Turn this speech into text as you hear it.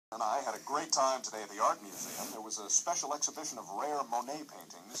And I had a great time today at the Art Museum. There was a special exhibition of rare Monet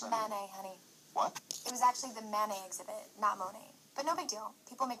paintings. And... Manet, honey. What? It was actually the Manet exhibit, not Monet. But no big deal.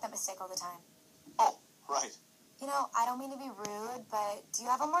 People make that mistake all the time. Oh, right. You know, I don't mean to be rude, but do you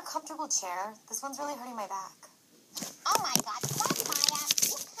have a more comfortable chair? This one's really hurting my back. Oh my God, Quagmire,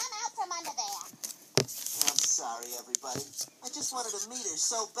 you come out from under there. I'm sorry, everybody. I just wanted to meet her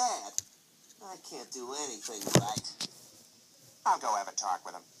so bad. I can't do anything right. I'll go have a talk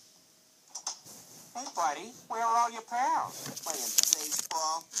with him. Hey, buddy, where are all your pals? Playing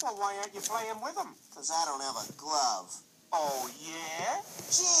baseball, Well, why aren't you playing with them? 'cause I don't have a glove. Oh, yeah?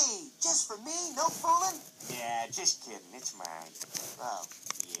 Gee, just for me? No fooling? Yeah, just kidding. It's mine. Oh.